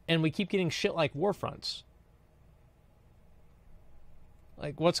 and we keep getting shit like Warfronts.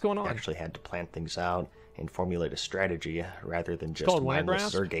 Like, what's going on? I actually had to plan things out and formulate a strategy rather than just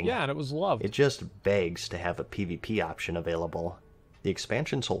mindless zerging. Yeah, and it was loved. It just begs to have a PvP option available. The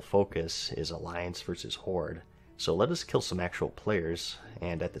expansion's whole focus is Alliance versus Horde, so let us kill some actual players,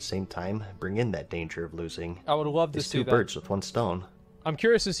 and at the same time, bring in that danger of losing. I would love to it's see two that. birds with one stone. I'm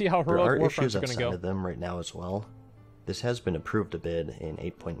curious to see how heroic Warfronts are going to go. There are issues outside of them right now as well. This has been improved a bit in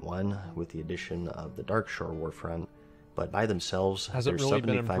 8.1 with the addition of the Darkshore Warfront, but by themselves, they're really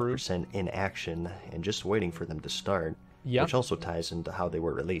 75% in action and just waiting for them to start, which also ties into how they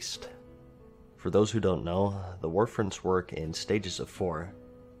were released. For those who don't know, the Warfronts work in stages of 4.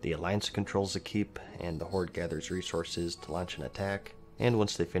 The Alliance controls the keep, and the Horde gathers resources to launch an attack, and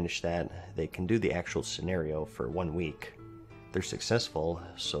once they finish that, they can do the actual scenario for 1 week. They're successful,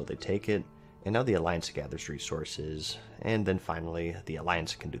 so they take it, and now the Alliance gathers resources, and then finally, the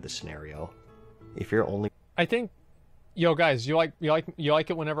Alliance can do the scenario. If you're only... I think... Yo, guys, you like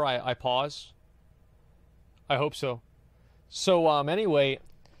it whenever I pause? I hope so. So, anyway,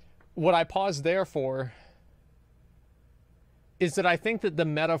 what I paused there for... is that I think that the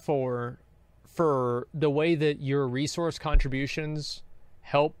metaphor for the way that your resource contributions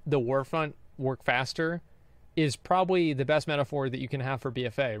help the Warfront work faster is probably the best metaphor that you can have for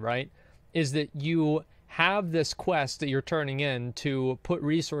BFA, right? Is that you have this quest that you're turning in to put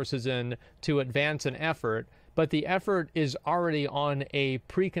resources in to advance an effort, but the effort is already on a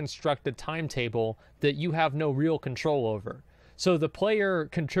pre-constructed timetable that you have no real control over. So the player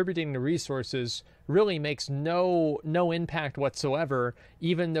contributing the resources really makes no impact whatsoever,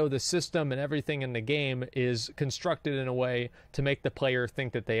 even though the system and everything in the game is constructed in a way to make the player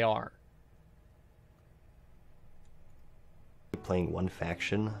think that they are. playing one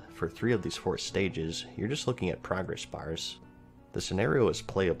faction, for 3 of these 4 stages, you're just looking at progress bars. The scenario is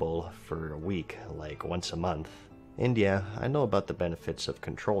playable for a week, like once a month. And yeah, I know about the benefits of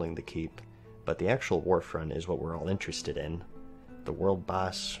controlling the keep, but the actual warfront is what we're all interested in. The world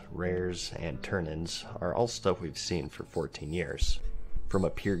boss, rares, and turn-ins are all stuff we've seen for 14 years. From a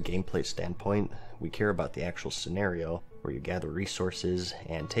pure gameplay standpoint, we care about the actual scenario where you gather resources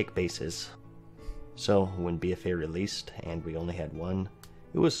and take bases. So, when BFA released and we only had one,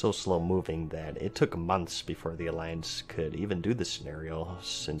 it was so slow moving that it took months before the Alliance could even do the scenario,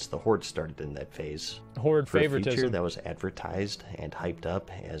 since the Horde started in that phase. Horde For favoritism. a feature that was advertised and hyped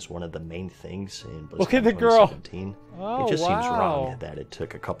up as one of the main things in BlizzCon Look at the girl. 2017, Oh, it just seems wow. wrong that it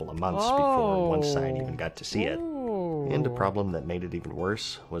took a couple of months before one side even got to see it. And a problem that made it even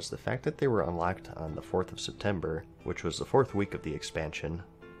worse was the fact that they were unlocked on the 4th of September, which was the 4th week of the expansion.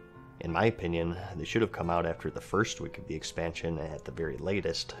 In my opinion, they should have come out after the 1st week of the expansion at the very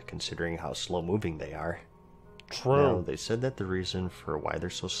latest, considering how slow-moving they are. True. Now, they said that the reason for why they're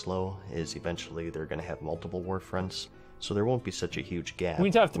so slow is eventually they're going to have multiple warfronts, so there won't be such a huge gap. We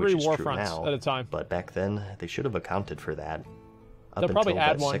need to have 3 which is true warfronts now, at a time. But back then, they should have accounted for that. They'll Up probably until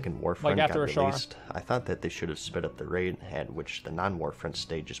add that one, second warfront like after got Ashara. released, I thought that they should have sped up the rate at which the non-warfront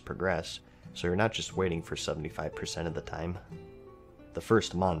stages progress, so you're not just waiting for 75% of the time. The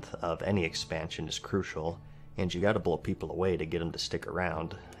first month of any expansion is crucial, and you gotta blow people away to get them to stick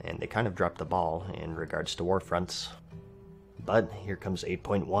around, and they kind of dropped the ball in regards to warfronts. But here comes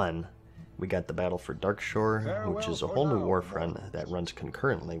 8.1. We got the Battle for Darkshore, which is a whole new warfront that runs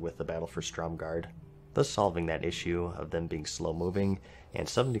concurrently with the Battle for Stromgarde, thus solving that issue of them being slow-moving and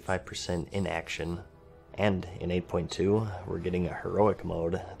 75% inaction. And in 8.2, we're getting a heroic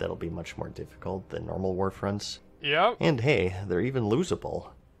mode that'll be much more difficult than normal warfronts. Yep. And hey, they're even losable.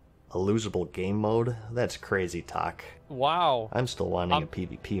 A losable game mode? That's crazy talk. Wow. I'm still wanting a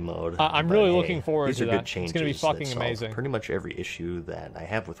PvP mode. I'm but really hey, looking forward these to are that. Good changes It's going to be fucking that solve amazing. Pretty much every issue that I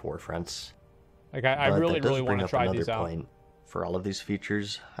have with warfronts. Like, I But really, that does really bring want to up try another these out. point. For all of these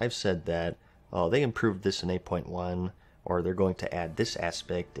features, I've said that, oh, they improved this in 8.1, or they're going to add this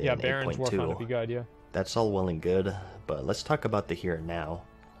aspect in Yeah, Baron's warfront would be 8.2. good, yeah. That's all well and good, but let's talk about the here and now.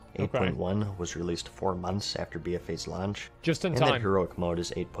 Okay. 8.1 was released 4 months after BFA's launch. Just in and time. that heroic mode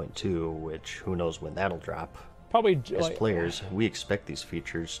is 8.2, which who knows when that'll drop. Probably As like, players, we expect these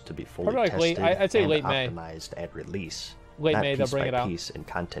features to be fully Probably like tested late- I'd say and late May. optimized at release. Late not May, they'll piece bring by it out. piece in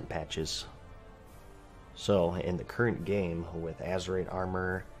content patches. So, in the current game, with Azeroth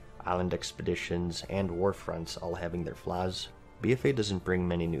armor, island expeditions, and warfronts all having their flaws, BFA doesn't bring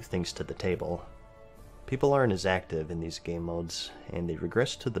many new things to the table. People aren't as active in these game modes, and they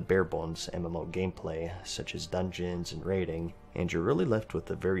regress to the bare-bones MMO gameplay, such as dungeons and raiding, and you're really left with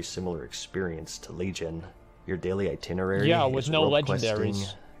a very similar experience to Legion. Your daily itinerary Yeah, with is no world legendaries.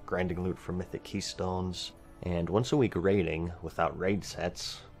 questing, grinding loot for mythic keystones, and once a week raiding without raid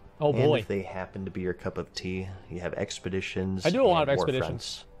sets. Oh boy. And if they happen to be your cup of tea, you have expeditions. I do a lot and of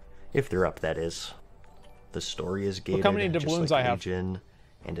expeditions. warfronts. If they're up, that is. The story is gated, Look how many just doubloons like I have. Legion.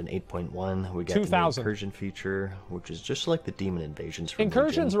 And in 8.1, we got the new 2,000. incursion feature, which is just like the demon invasions from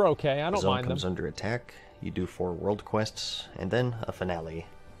Incursions Legion. are okay, I The don't zone mind them. comes under attack, you do 4 world quests, and then a finale.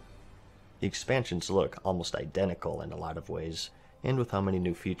 The expansions look almost identical in a lot of ways, and with how many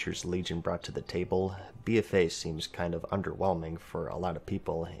new features Legion brought to the table, BFA seems kind of underwhelming for a lot of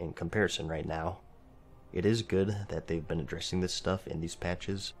people in comparison right now. It is good that they've been addressing this stuff in these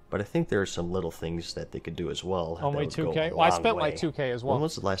patches, but I think there are some little things that they could do as well. Only that would go 2K? a Well, I long spent way. like 2K as well. When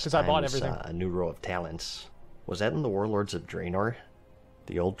was the last 'cause I time bought we everything. saw a new row of talents? Was that in the Warlords of Draenor?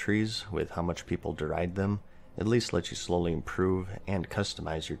 The old trees, with how much people deride them, at least let you slowly improve and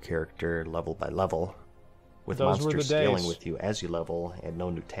customize your character level by level. With Those were monsters the days. scaling with you as you level and no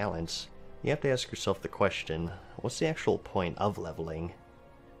new talents, you have to ask yourself the question, what's the actual point of leveling?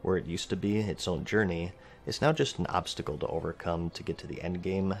 Where it used to be its own journey, it's now just an obstacle to overcome to get to the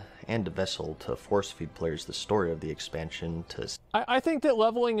endgame, and a vessel to force-feed players the story of the expansion to... I think that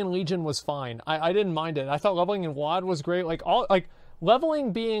leveling in Legion was fine. I didn't mind it. I thought leveling in WoD was great. Like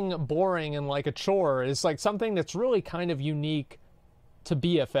leveling being boring and like a chore is like something that's really kind of unique to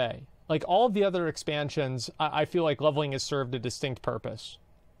BFA. Like all of the other expansions, I feel like leveling has served a distinct purpose.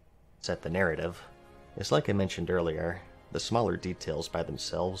 set the narrative. It's like I mentioned earlier, the smaller details by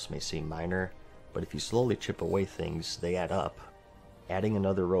themselves may seem minor, but if you slowly chip away things, they add up. Adding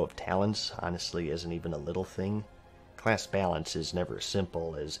another row of talents honestly isn't even a little thing. Class balance is never as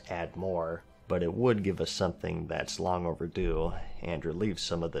simple as add more, but it would give us something that's long overdue, and relieve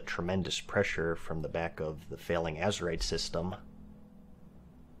some of the tremendous pressure from the back of the failing Azeroth system.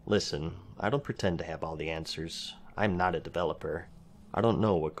 Listen, I don't pretend to have all the answers. I'm not a developer. I don't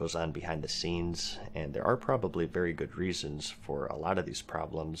know what goes on behind the scenes, and there are probably very good reasons for a lot of these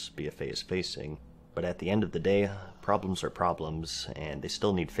problems BFA is facing. But at the end of the day, problems are problems, and they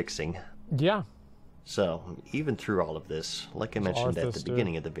still need fixing. Yeah. So, even through all of this, like I mentioned at the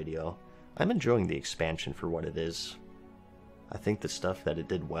beginning of the video, I'm enjoying the expansion for what it is. I think the stuff that it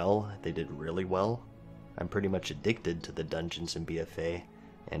did well, they did really well. I'm pretty much addicted to the dungeons in BFA,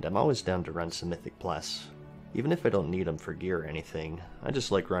 and I'm always down to run some Mythic Plus. Even if I don't need them for gear or anything, I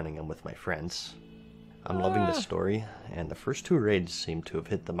just like running them with my friends. I'm loving the story, and the first 2 raids seem to have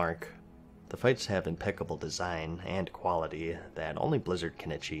hit the mark. The fights have impeccable design and quality that only Blizzard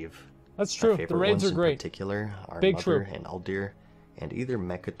can achieve. That's true. The raids are great. In particular are Big Mother true. and Aldir, and either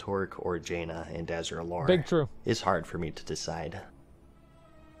Mechatork or Jaina in Azeroth lore. Big true. Is hard for me to decide.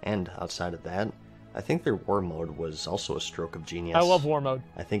 And outside of that, I think their war mode was also a stroke of genius. I love war mode.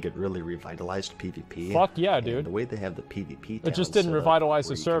 I think it really revitalized PvP. Fuck yeah, dude. The way they have the PvP it just didn't revitalize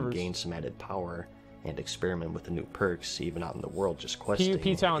the servers. Gain some added power and experiment with the new perks, even out in the world just questing.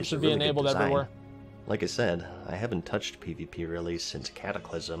 PvP talent should be enabled everywhere. Like I said, I haven't touched PvP really since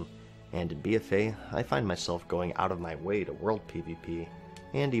Cataclysm, and in BFA, I find myself going out of my way to world PvP,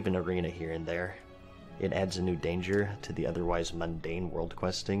 and even arena here and there. It adds a new danger to the otherwise mundane world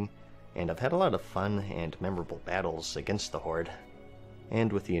questing, and I've had a lot of fun and memorable battles against the Horde.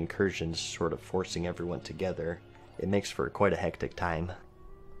 And with the incursions sort of forcing everyone together, it makes for quite a hectic time.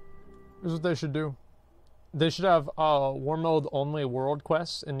 Here's what they should do. They should have war mode only world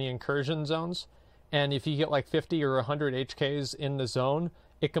quests in the incursion zones, and if you get like 50 or 100 HKs in the zone,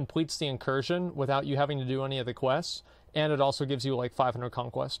 it completes the incursion without you having to do any of the quests, and it also gives you like 500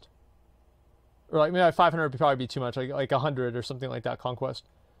 conquest. Or like maybe 500 would probably be too much, like 100 or something like that conquest.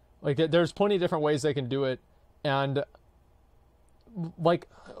 Like there's plenty of different ways they can do it, and like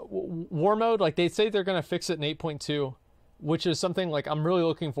war mode, like they say they're gonna fix it in 8.2, which is something like I'm really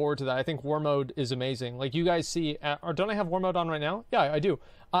looking forward to that. I think war mode is amazing. Like you guys see, or don't I have war mode on right now? Yeah, I do.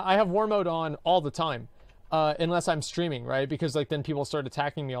 I have war mode on all the time, unless I'm streaming, right? Because like then people start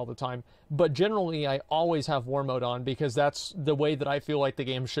attacking me all the time. But generally, I always have war mode on because that's the way that I feel like the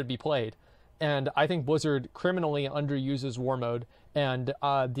game should be played. And I think Blizzard criminally underuses war mode, and the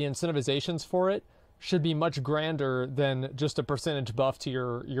incentivizations for it should be much grander than just a percentage buff to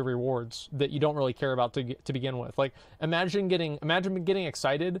your rewards that you don't really care about to begin with. Like imagine getting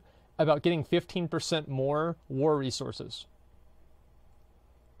excited about getting 15% more war resources.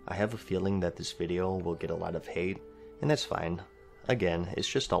 I have a feeling that this video will get a lot of hate, and that's fine. Again, it's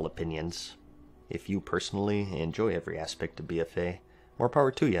just all opinions. If you personally enjoy every aspect of BFA, more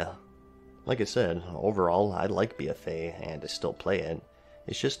power to ya. Like I said, overall I like BFA and I still play it.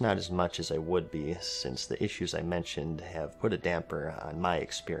 It's just not as much as I would be, since the issues I mentioned have put a damper on my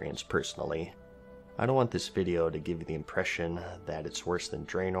experience personally. I don't want this video to give you the impression that it's worse than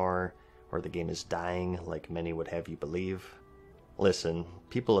Draenor, or the game is dying like many would have you believe. Listen,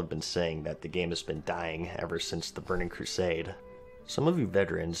 people have been saying that the game has been dying ever since the Burning Crusade. Some of you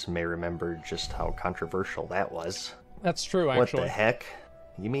veterans may remember just how controversial that was. That's true, actually. What the heck?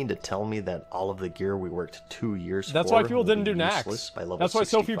 You mean to tell me that all of the gear we worked 2 years for That's why people didn't do Nax. Nax. That's why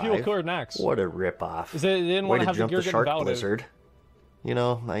so few people cleared Nax. What a ripoff. They didn't want to have the gear get validated. Blizzard. You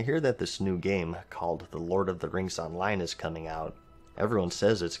know, I hear that this new game called The Lord of the Rings Online is coming out. Everyone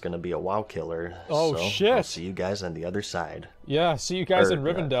says it's going to be a WoW killer. Oh, so shit. I'll see you guys on the other side. Yeah, see you guys in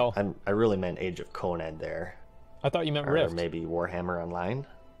Rivendell. I really meant Age of Conan there. I thought you meant Rift. Or maybe Warhammer Online?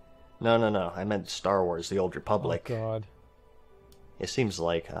 No. I meant Star Wars, The Old Republic. Oh, God. It seems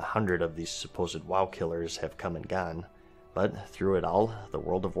like 100 of these supposed WoW killers have come and gone, but through it all, the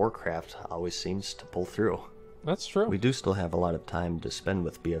World of Warcraft always seems to pull through. That's true. We do still have a lot of time to spend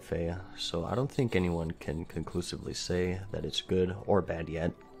with BFA, so I don't think anyone can conclusively say that it's good or bad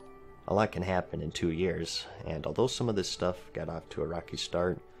yet. A lot can happen in 2 years, and although some of this stuff got off to a rocky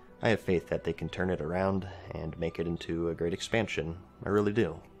start, I have faith that they can turn it around and make it into a great expansion. I really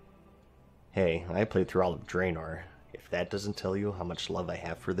do. Hey, I played through all of Draenor. If that doesn't tell you how much love I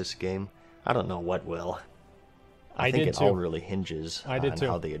have for this game, I don't know what will. I think it all really hinges on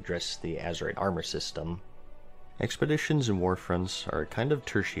how they address the Azeroth armor system. Expeditions and warfronts are kind of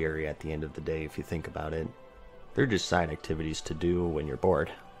tertiary at the end of the day if you think about it. They're just side activities to do when you're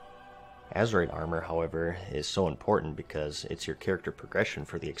bored. Azeroth armor, however, is so important because it's your character progression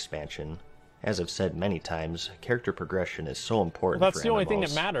for the expansion. As I've said many times, character progression is so important for MMOs. That's the only thing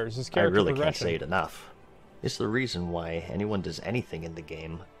that matters, is character progression. I really can't say it enough. It's the reason why anyone does anything in the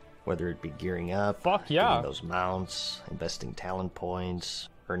game, whether it be gearing up, getting those mounts, investing talent points,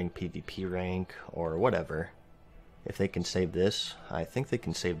 earning PvP rank, or whatever. If they can save this, I think they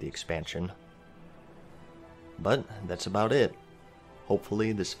can save the expansion. But that's about it.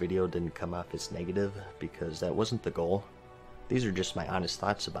 Hopefully this video didn't come off as negative, because that wasn't the goal. These are just my honest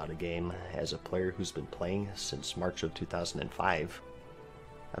thoughts about a game as a player who's been playing since March of 2005.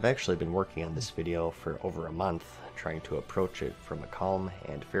 I've actually been working on this video for over a month, trying to approach it from a calm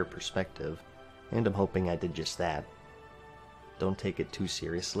and fair perspective, and I'm hoping I did just that. Don't take it too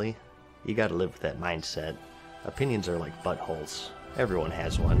seriously. You gotta live with that mindset. Opinions are like buttholes. Everyone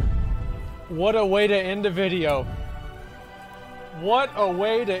has one. What a way to end a video. What a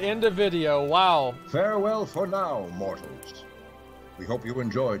way to end a video. Wow. Farewell for now, mortals. We hope you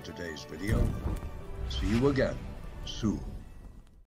enjoyed today's video. See you again soon.